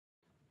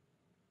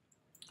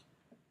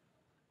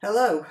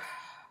Hello.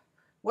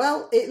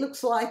 Well, it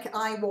looks like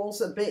I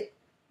was a bit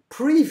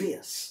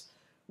previous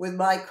with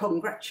my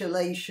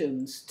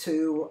congratulations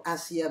to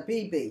Asia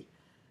Bibi,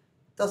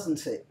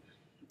 doesn't it?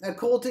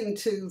 According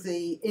to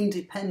the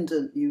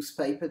Independent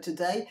newspaper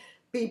today,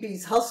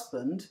 Bibi's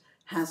husband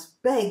has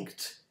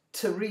begged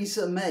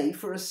Theresa May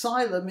for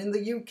asylum in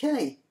the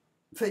UK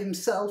for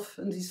himself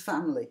and his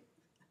family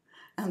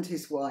and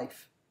his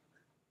wife.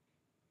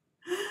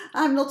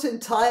 I'm not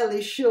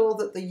entirely sure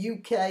that the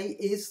UK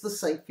is the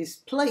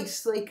safest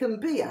place they can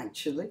be,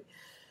 actually.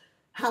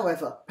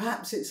 However,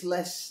 perhaps it's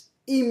less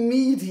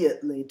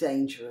immediately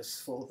dangerous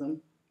for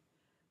them.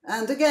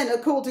 And again,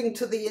 according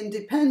to the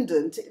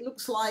Independent, it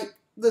looks like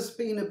there's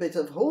been a bit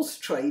of horse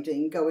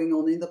trading going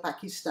on in the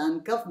Pakistan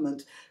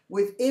government,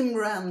 with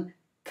Imran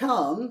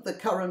Khan, the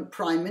current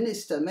Prime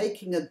Minister,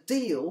 making a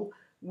deal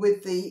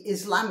with the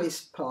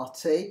Islamist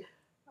party,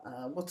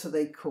 what are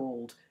they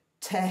called?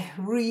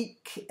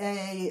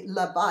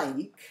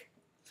 Tehreek-i-Labbaik,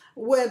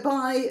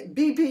 whereby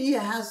Bibi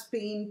has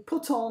been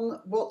put on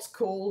what's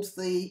called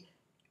the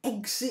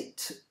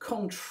exit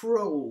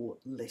control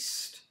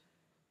list,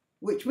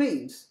 which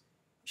means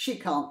she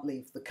can't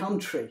leave the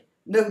country,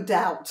 no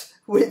doubt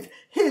with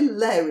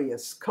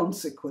hilarious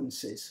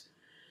consequences.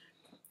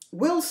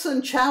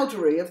 Wilson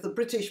Chowdhury of the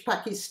British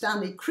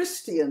Pakistani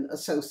Christian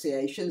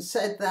Association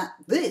said that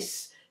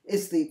this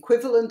is the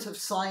equivalent of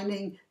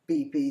signing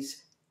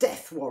Bibi's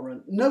death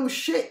warrant. No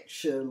shit,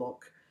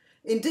 Sherlock.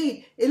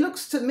 Indeed, it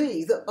looks to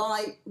me that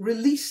by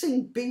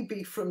releasing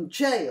Bibi from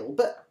jail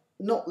but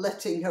not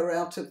letting her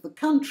out of the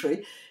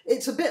country,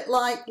 it's a bit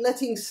like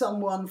letting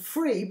someone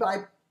free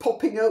by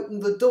popping open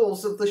the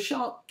doors of the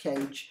shark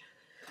cage.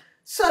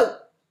 So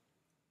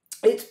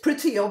it's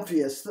pretty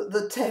obvious that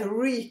the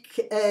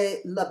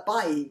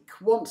Tehreek-i-Labbaik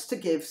wants to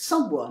give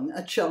someone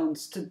a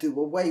chance to do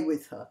away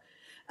with her.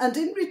 And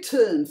in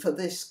return for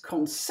this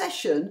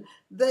concession,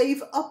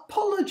 they've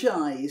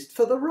apologised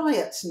for the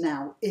riots.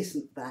 Now,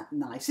 isn't that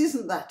nice?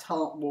 Isn't that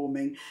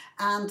heartwarming?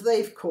 And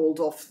they've called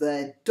off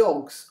their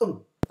dogs.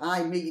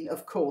 I mean,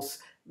 of course,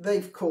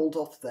 they've called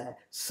off their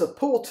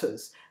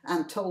supporters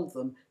and told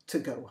them to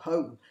go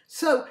home.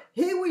 So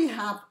here we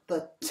have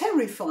the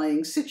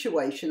terrifying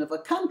situation of a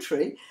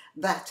country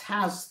that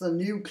has the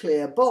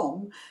nuclear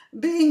bomb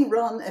being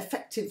run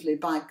effectively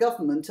by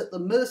government at the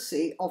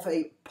mercy of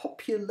a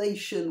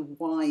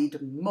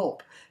population-wide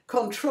mob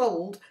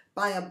controlled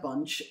by a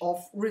bunch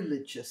of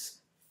religious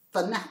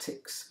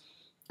fanatics.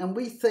 And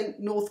we think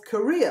North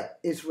Korea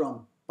is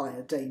run by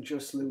a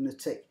dangerous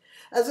lunatic.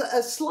 As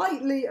a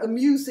slightly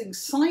amusing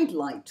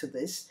sidelight to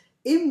this,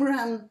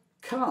 Imran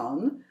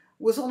Khan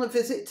was on a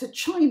visit to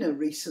China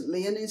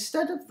recently, and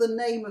instead of the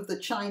name of the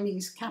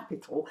Chinese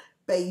capital,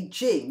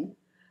 Beijing,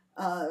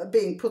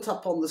 being put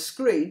up on the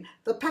screen,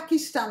 the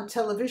Pakistan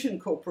Television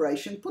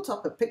Corporation put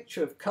up a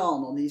picture of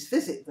Khan on his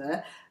visit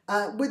there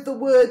with the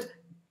word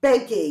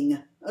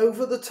begging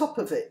over the top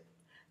of it.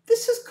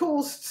 This has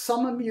caused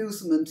some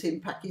amusement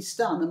in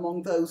Pakistan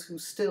among those who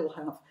still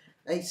have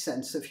a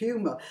sense of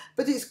humour,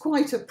 but it's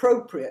quite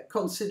appropriate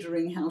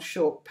considering how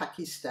short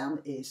Pakistan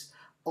is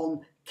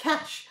on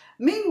cash.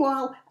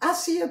 Meanwhile,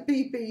 Asia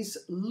Bibi's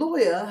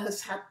lawyer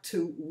has had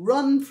to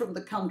run from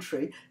the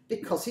country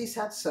because he's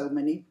had so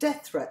many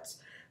death threats.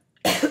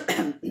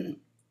 And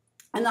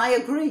I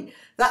agree,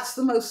 that's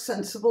the most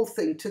sensible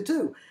thing to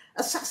do.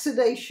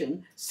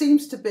 Assassination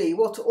seems to be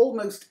what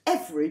almost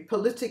every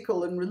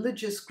political and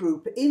religious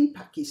group in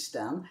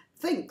Pakistan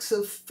thinks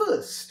of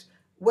first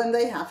when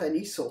they have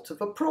any sort of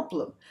a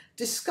problem.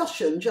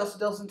 Discussion just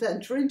doesn't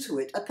enter into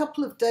it. A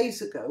couple of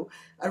days ago,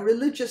 a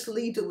religious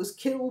leader was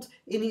killed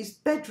in his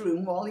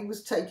bedroom while he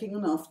was taking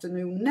an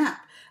afternoon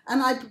nap.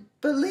 And I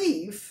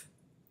believe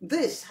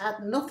this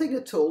had nothing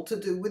at all to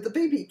do with the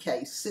Bibi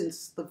case,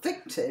 since the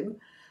victim,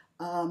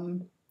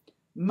 Maulana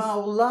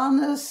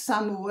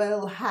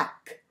Samuel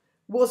Haq,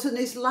 was an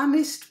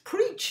Islamist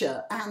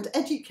preacher and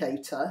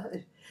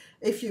educator,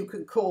 if you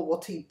can call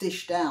what he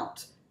dished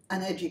out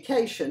an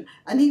education,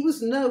 and he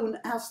was known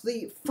as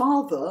the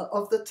father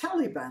of the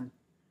Taliban.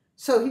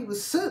 So he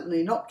was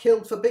certainly not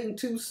killed for being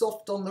too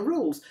soft on the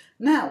rules.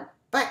 Now,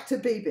 back to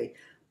Bibi.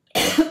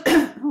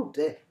 Oh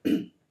dear.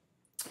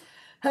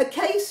 Her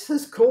case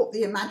has caught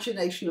the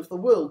imagination of the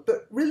world,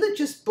 but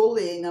religious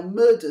bullying and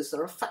murders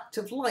are a fact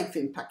of life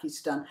in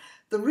Pakistan.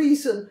 The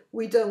reason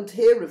we don't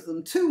hear of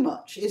them too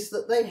much is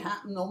that they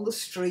happen on the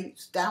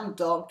streets, down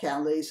dark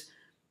alleys,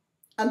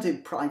 and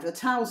in private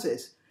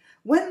houses.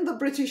 When the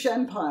British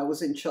Empire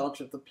was in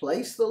charge of the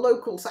place, the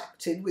locals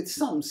acted with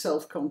some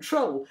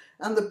self-control,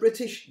 and the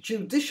British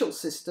judicial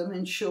system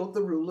ensured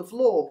the rule of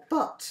law.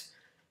 But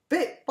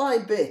bit by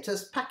bit,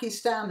 as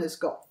Pakistan has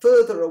got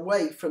further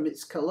away from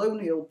its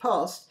colonial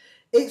past,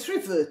 it's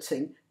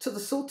reverting to the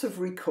sort of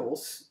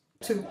recourse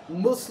to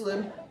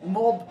Muslim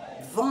mob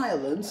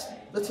violence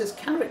that has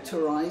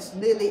characterised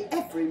nearly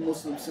every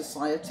Muslim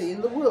society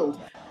in the world.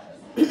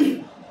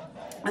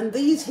 And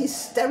these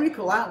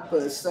hysterical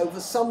outbursts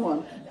over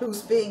someone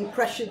who's being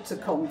pressured to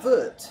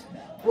convert,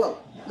 well,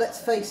 let's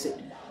face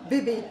it,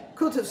 Bibi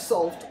could have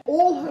solved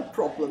all her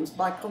problems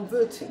by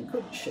converting,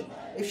 couldn't she?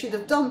 If she'd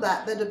have done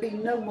that, there'd have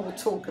been no more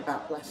talk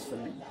about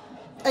blasphemy.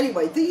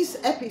 Anyway, these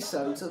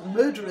episodes of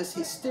murderous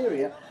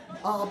hysteria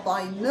are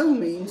by no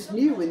means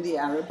new in the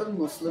Arab and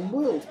Muslim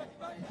world.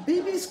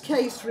 Bibi's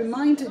case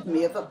reminded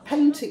me of a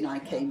painting I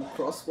came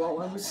across while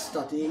I was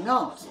studying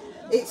art.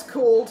 It's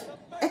called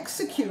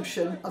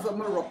Execution of a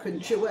Moroccan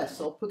Jewess.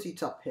 I'll put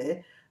it up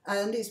here.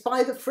 And it's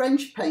by the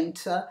French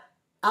painter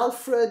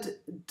Alfred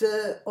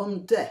de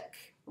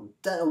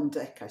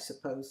Ondek, I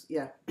suppose,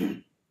 yeah.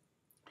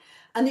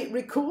 And it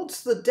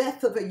records the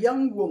death of a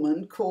young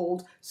woman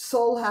called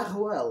Sol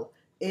Harouel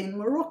in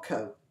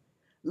Morocco.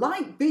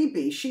 Like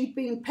Bibi, she'd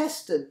been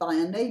pestered by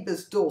a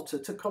neighbour's daughter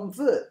to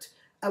convert,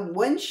 and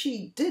when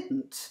she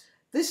didn't,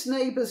 this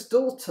neighbour's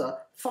daughter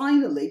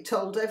finally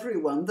told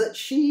everyone that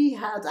she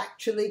had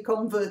actually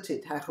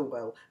converted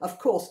Harouel. Of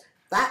course,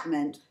 that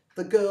meant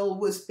the girl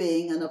was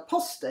being an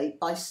apostate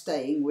by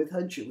staying with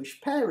her Jewish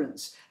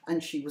parents,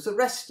 and she was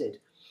arrested.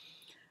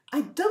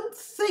 I don't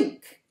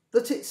think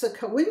that it's a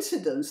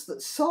coincidence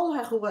that Sol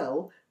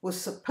Harouel was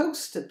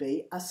supposed to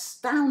be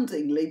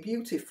astoundingly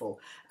beautiful,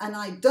 and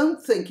I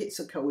don't think it's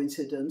a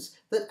coincidence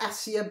that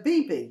Asia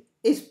Bibi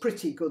is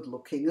pretty good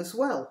looking as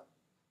well.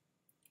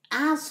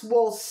 As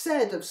was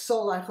said of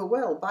Sol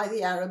Harouel by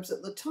the Arabs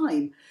at the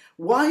time,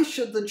 why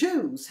should the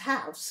Jews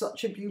have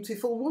such a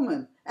beautiful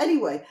woman?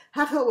 Anyway,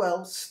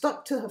 Harouel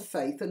stuck to her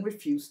faith and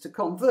refused to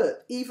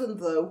convert, even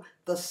though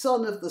the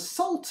son of the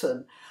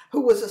Sultan, who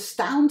was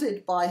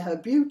astounded by her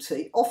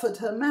beauty, offered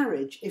her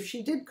marriage if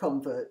she did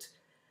convert.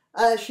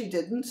 She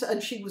didn't,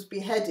 and she was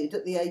beheaded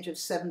at the age of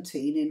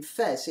 17 in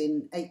Fez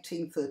in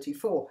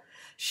 1834.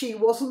 She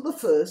wasn't the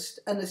first,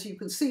 and as you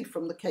can see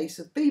from the case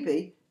of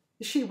Bibi,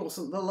 she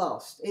wasn't the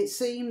last. It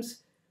seems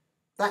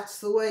that's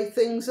the way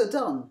things are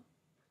done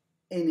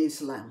in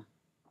Islam.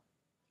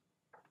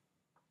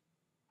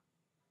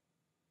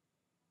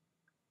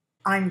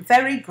 I'm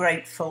very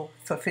grateful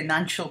for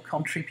financial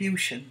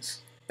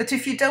contributions, but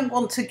if you don't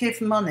want to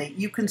give money,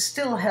 you can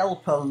still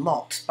help a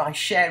lot by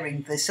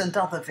sharing this and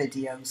other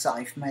videos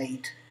I've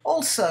made.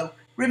 Also,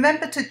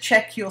 remember to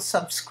check your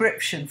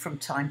subscription from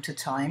time to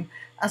time,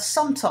 as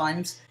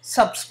sometimes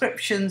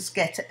subscriptions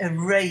get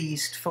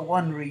erased for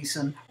one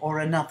reason or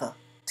another.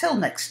 Till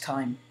next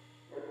time.